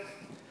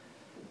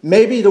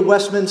 maybe the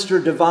Westminster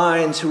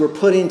divines who were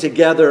putting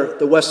together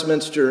the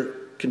Westminster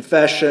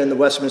Confession, the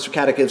Westminster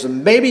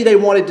Catechism, maybe they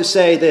wanted to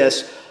say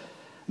this: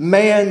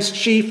 man's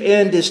chief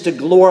end is to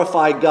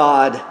glorify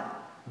God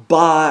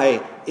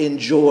by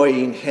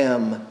enjoying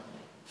Him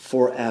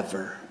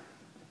forever.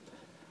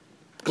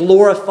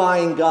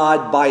 Glorifying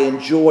God by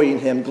enjoying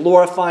Him.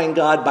 Glorifying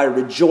God by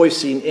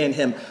rejoicing in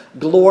Him.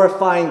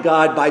 Glorifying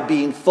God by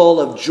being full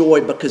of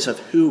joy because of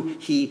who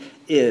He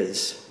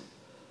is.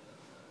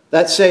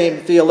 That same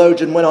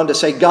theologian went on to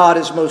say, God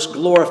is most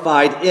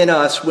glorified in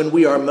us when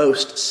we are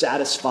most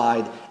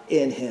satisfied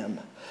in Him.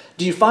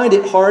 Do you find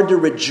it hard to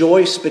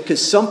rejoice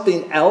because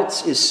something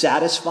else is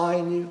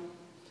satisfying you?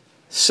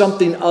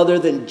 Something other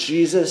than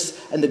Jesus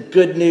and the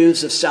good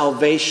news of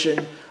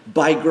salvation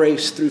by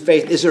grace through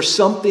faith? Is there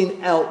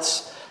something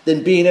else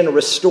than being in a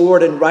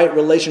restored and right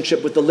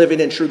relationship with the living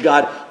and true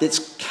God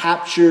that's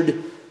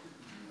captured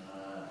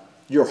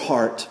your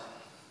heart?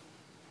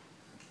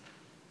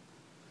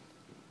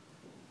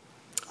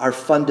 Our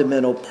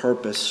fundamental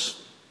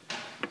purpose: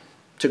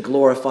 to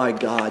glorify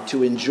God,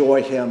 to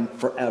enjoy Him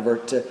forever,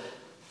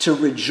 to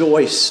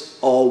rejoice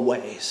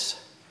always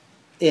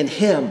in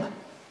Him.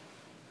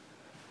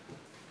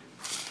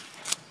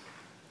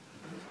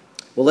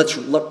 Well, let's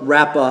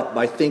wrap up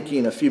by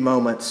thinking a few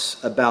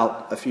moments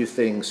about a few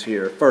things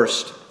here.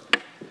 First,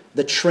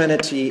 the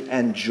Trinity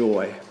and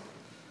joy.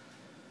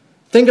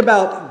 Think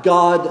about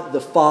God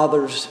the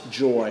Father's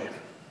joy.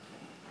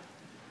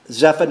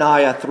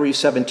 Zephaniah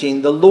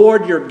 3:17, the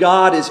Lord your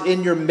God is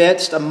in your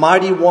midst, a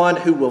mighty one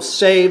who will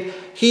save.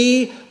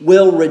 He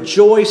will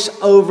rejoice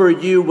over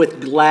you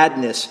with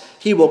gladness.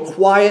 He will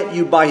quiet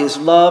you by His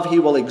love. He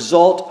will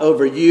exult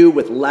over you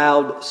with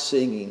loud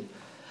singing.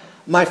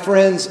 My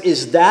friends,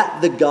 is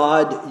that the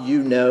God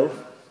you know?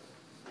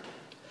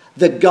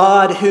 The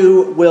God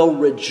who will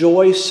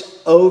rejoice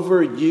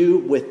over you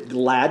with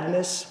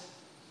gladness?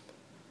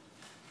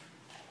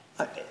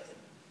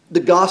 The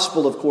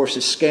gospel, of course,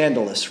 is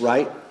scandalous,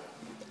 right?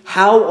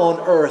 How on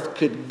earth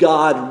could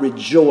God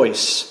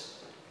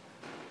rejoice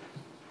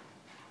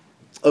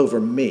over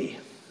me?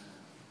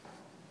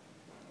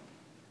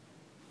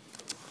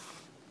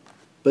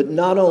 But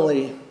not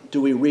only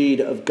do we read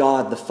of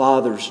God the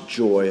Father's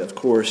joy, of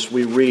course,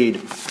 we read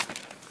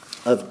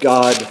of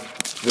God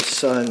the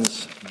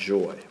Son's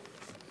joy.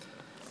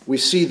 We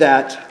see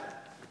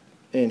that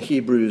in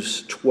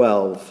Hebrews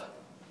 12,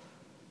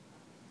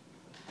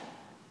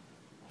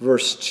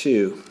 verse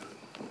 2.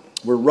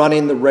 We're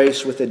running the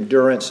race with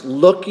endurance,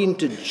 looking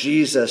to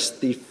Jesus,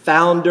 the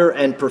founder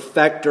and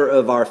perfecter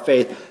of our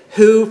faith,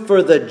 who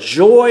for the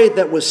joy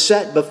that was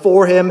set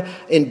before him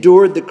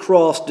endured the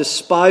cross,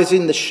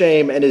 despising the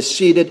shame, and is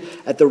seated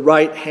at the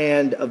right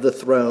hand of the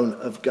throne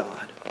of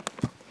God.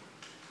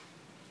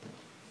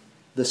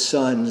 The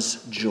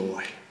Son's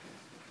joy.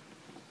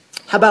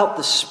 How about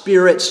the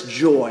Spirit's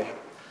joy?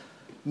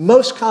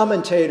 Most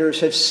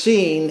commentators have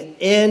seen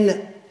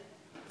in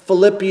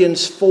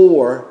Philippians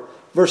 4,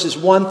 verses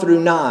 1 through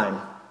 9,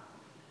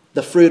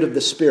 the fruit of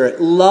the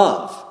Spirit.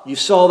 Love, you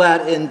saw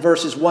that in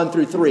verses 1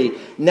 through 3.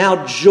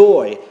 Now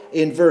joy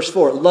in verse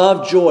 4.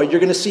 Love, joy. You're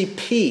going to see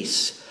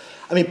peace.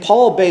 I mean,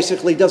 Paul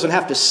basically doesn't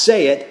have to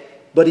say it,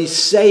 but he's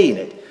saying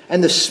it.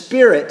 And the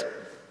Spirit,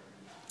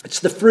 it's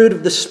the fruit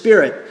of the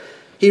Spirit.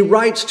 He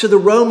writes to the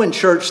Roman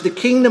church, the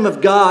kingdom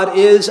of God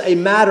is a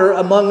matter,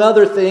 among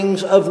other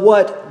things, of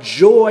what?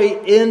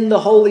 Joy in the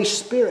Holy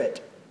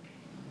Spirit.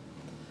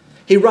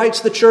 He writes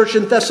the church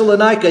in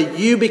Thessalonica,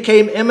 you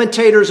became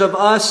imitators of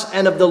us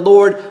and of the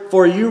Lord,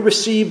 for you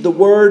received the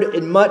word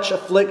in much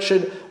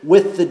affliction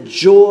with the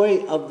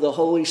joy of the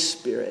Holy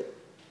Spirit.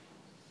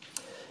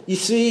 You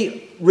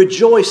see,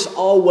 rejoice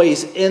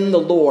always in the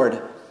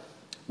Lord.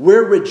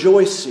 We're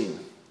rejoicing.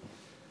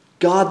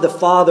 God the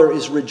Father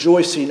is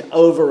rejoicing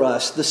over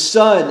us. The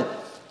Son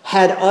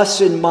had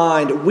us in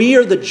mind. We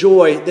are the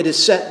joy that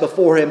is set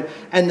before him,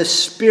 and the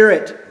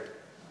Spirit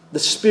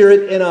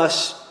in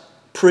us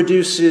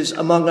produces,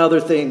 among other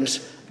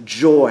things,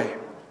 joy.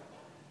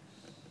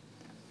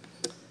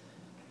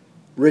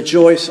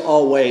 Rejoice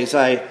always.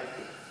 I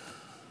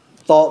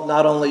thought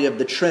not only of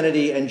the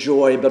Trinity and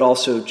joy, but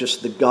also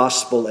just the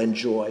gospel and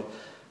joy.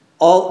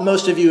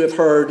 Most of you have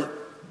heard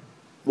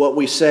what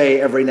we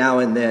say every now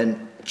and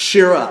then,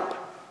 cheer up.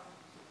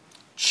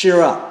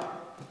 Cheer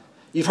up.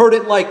 You've heard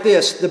it like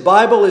this. The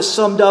Bible is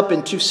summed up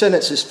in 2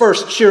 sentences.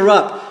 First, cheer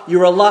up.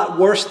 You're a lot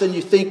worse than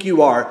you think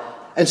you are.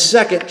 And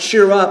second,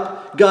 cheer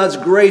up. God's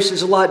grace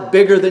is a lot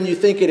bigger than you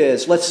think it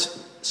is.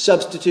 Let's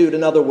substitute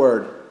another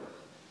word.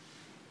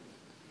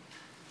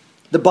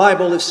 The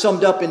Bible is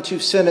summed up in 2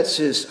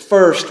 sentences.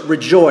 First,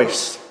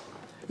 rejoice.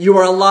 You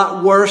are a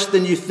lot worse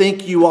than you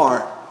think you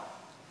are.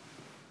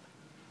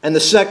 And the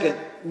second,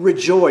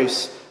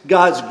 rejoice.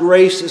 God's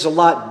grace is a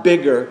lot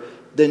bigger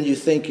than you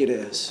think it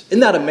is. Isn't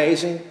that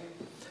amazing?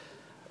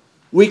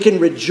 We can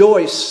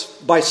rejoice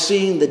by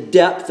seeing the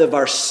depth of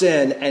our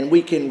sin, and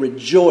we can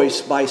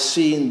rejoice by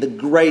seeing the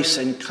grace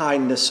and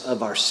kindness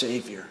of our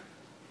Savior.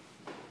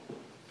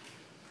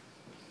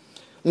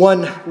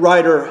 One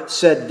writer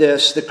said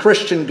this, the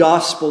Christian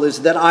gospel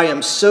is that I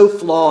am so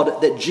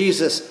flawed that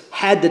Jesus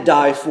had to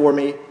die for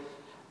me,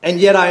 and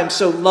yet I am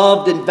so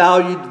loved and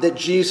valued that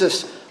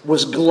Jesus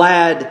was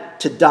glad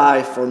to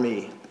die for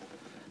me.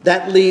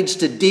 That leads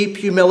to deep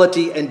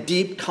humility and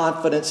deep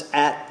confidence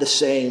at the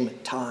same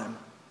time.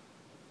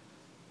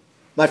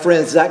 My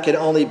friends, that can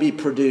only be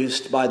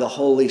produced by the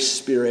Holy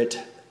Spirit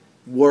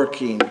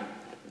working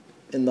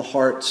in the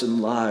hearts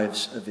and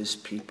lives of his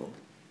people.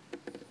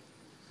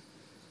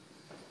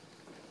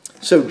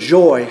 So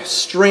joy,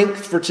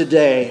 strength for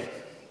today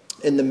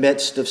in the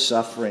midst of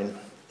suffering,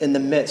 in the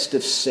midst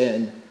of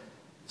sin,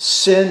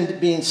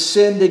 being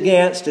sinned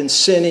against and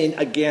sinning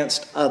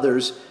against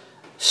others,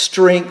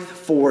 strength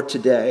for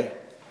today.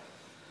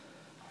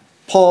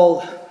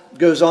 Paul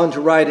goes on to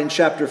write in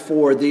chapter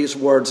 4 these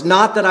words,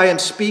 not that I am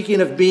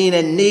speaking of being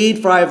in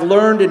need, for I have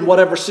learned in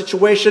whatever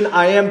situation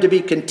I am to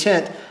be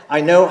content.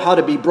 I know how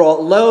to be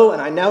brought low,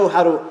 and I know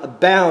how to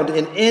abound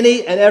in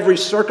any and every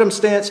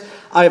circumstance.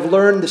 I have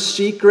learned the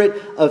secret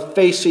of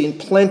facing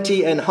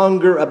plenty and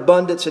hunger,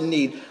 abundance and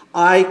need.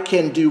 I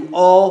can do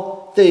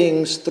all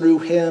things through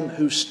him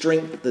who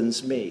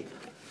strengthens me.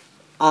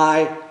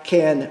 I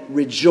can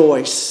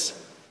rejoice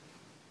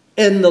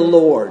in the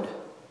Lord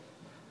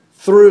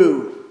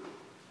through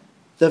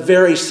the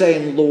very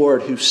same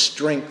Lord who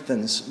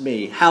strengthens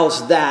me.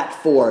 How's that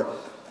for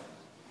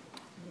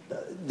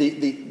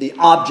the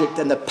object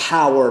and the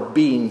power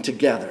being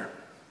together?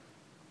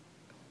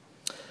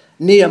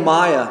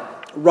 Nehemiah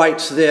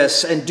writes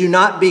this, and do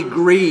not be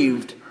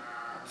grieved,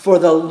 for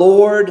the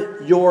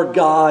Lord your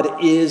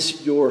God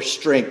is your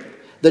strength.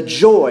 The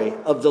joy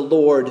of the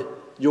Lord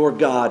your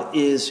God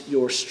is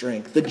your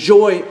strength. The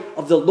joy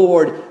of the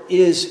Lord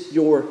is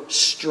your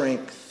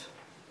strength.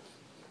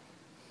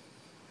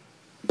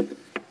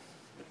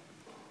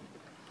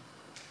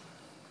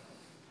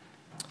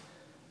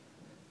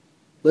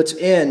 Let's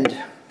end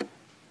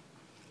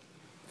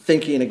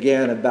thinking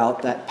again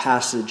about that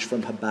passage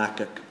from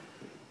Habakkuk.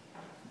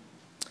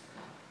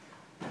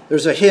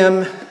 There's a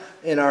hymn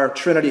in our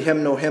Trinity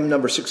hymnal, hymn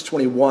number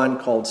 621,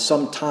 called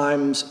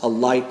Sometimes a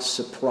Light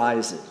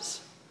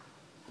Surprises.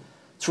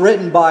 It's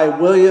written by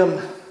William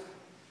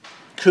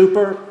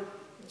Cowper,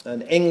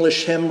 an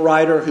English hymn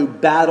writer who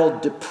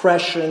battled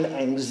depression,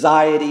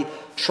 anxiety,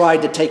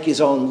 tried to take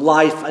his own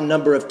life a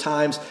number of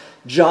times.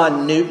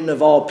 John Newton,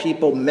 of all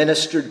people,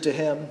 ministered to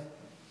him.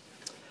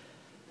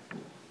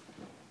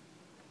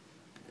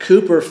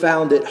 Cowper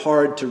found it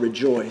hard to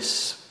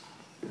rejoice.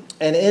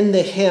 And in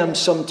the hymn,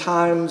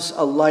 sometimes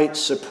a light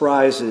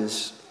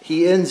surprises.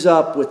 He ends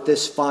up with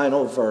this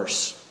final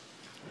verse.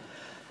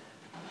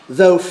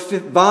 Though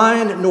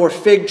vine nor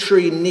fig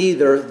tree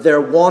neither their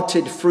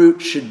wonted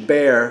fruit should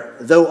bear,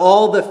 though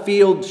all the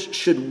fields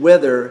should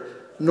wither,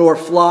 nor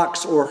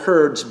flocks or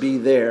herds be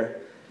there,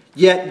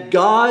 yet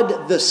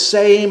God the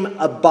same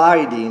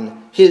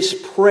abiding, his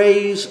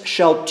praise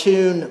shall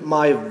tune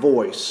my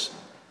voice.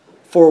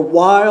 For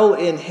while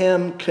in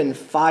him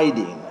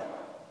confiding,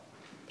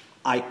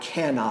 I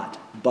cannot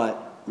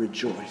but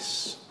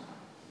rejoice.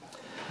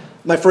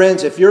 My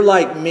friends, if you're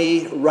like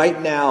me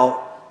right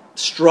now,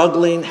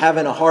 struggling,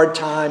 having a hard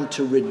time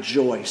to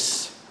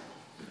rejoice,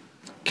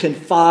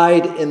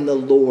 confide in the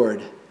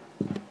Lord.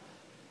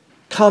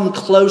 Come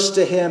close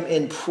to him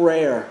in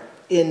prayer,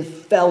 in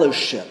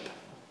fellowship.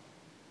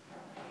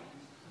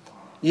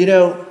 You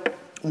know,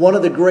 one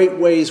of the great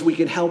ways we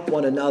can help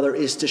one another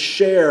is to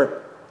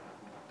share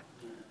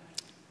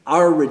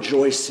our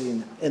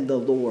rejoicing in the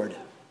Lord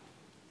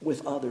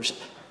with others.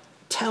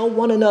 Tell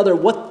one another,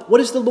 what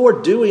is the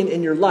Lord doing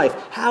in your life?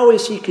 How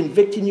is he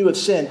convicting you of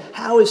sin?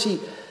 How is he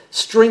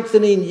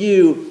strengthening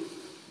you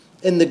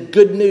in the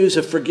good news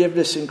of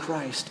forgiveness in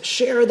Christ?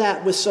 Share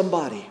that with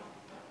somebody.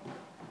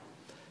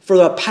 For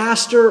a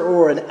pastor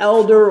or an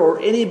elder or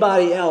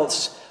anybody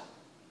else,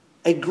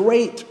 a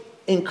great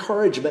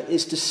encouragement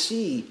is to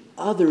see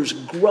others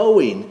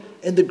growing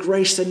in the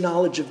grace and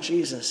knowledge of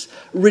Jesus,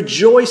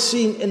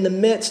 rejoicing in the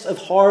midst of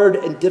hard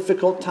and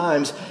difficult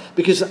times,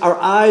 because our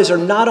eyes are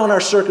not on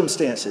our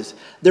circumstances.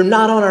 They're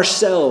not on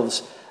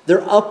ourselves.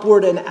 They're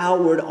upward and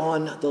outward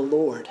on the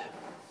Lord.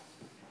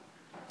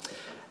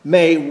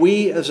 May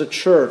we as a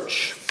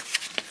church,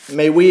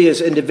 may we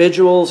as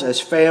individuals, as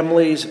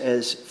families,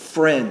 as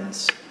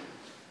friends,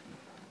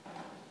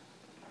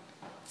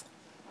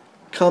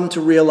 come to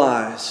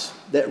realize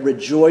that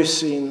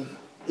rejoicing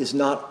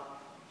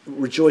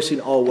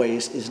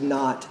always is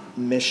not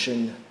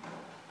mission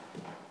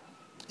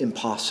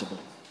impossible.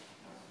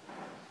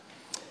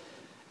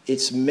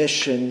 It's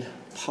mission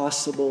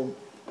possible.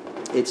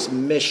 It's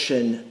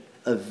mission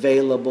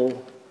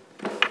available.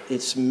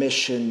 It's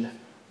mission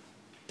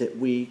that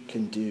we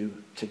can do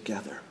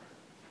together.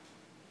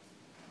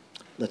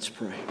 Let's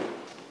pray.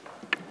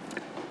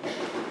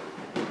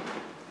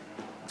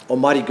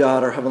 Almighty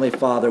God, our Heavenly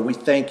Father, we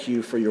thank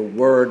you for your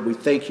word. We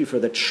thank you for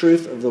the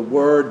truth of the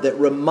word that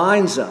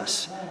reminds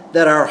us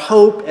that our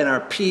hope and our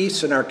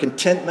peace and our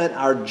contentment,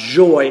 our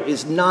joy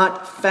is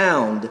not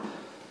found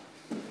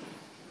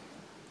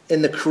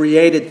in the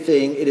created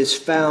thing. It is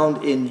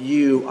found in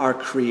you, our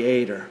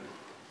Creator.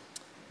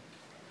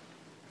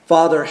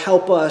 Father,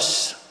 help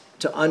us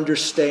to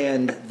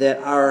understand that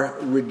our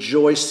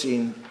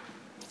rejoicing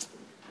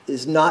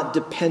is not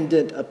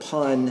dependent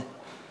upon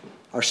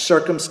our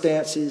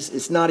circumstances.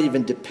 It's not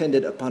even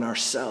dependent upon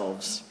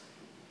ourselves.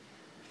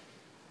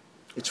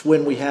 It's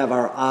when we have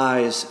our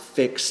eyes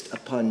fixed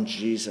upon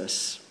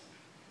Jesus.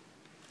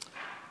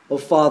 Oh,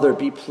 Father,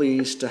 be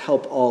pleased to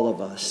help all of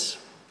us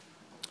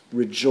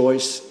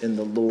rejoice in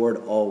the Lord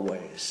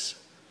always.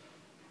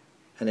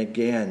 And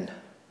again,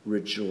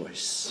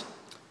 rejoice.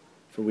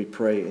 For we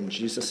pray in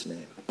Jesus'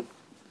 name.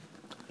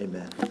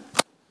 Amen.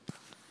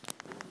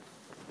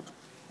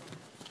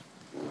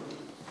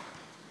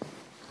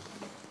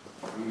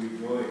 We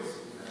rejoice.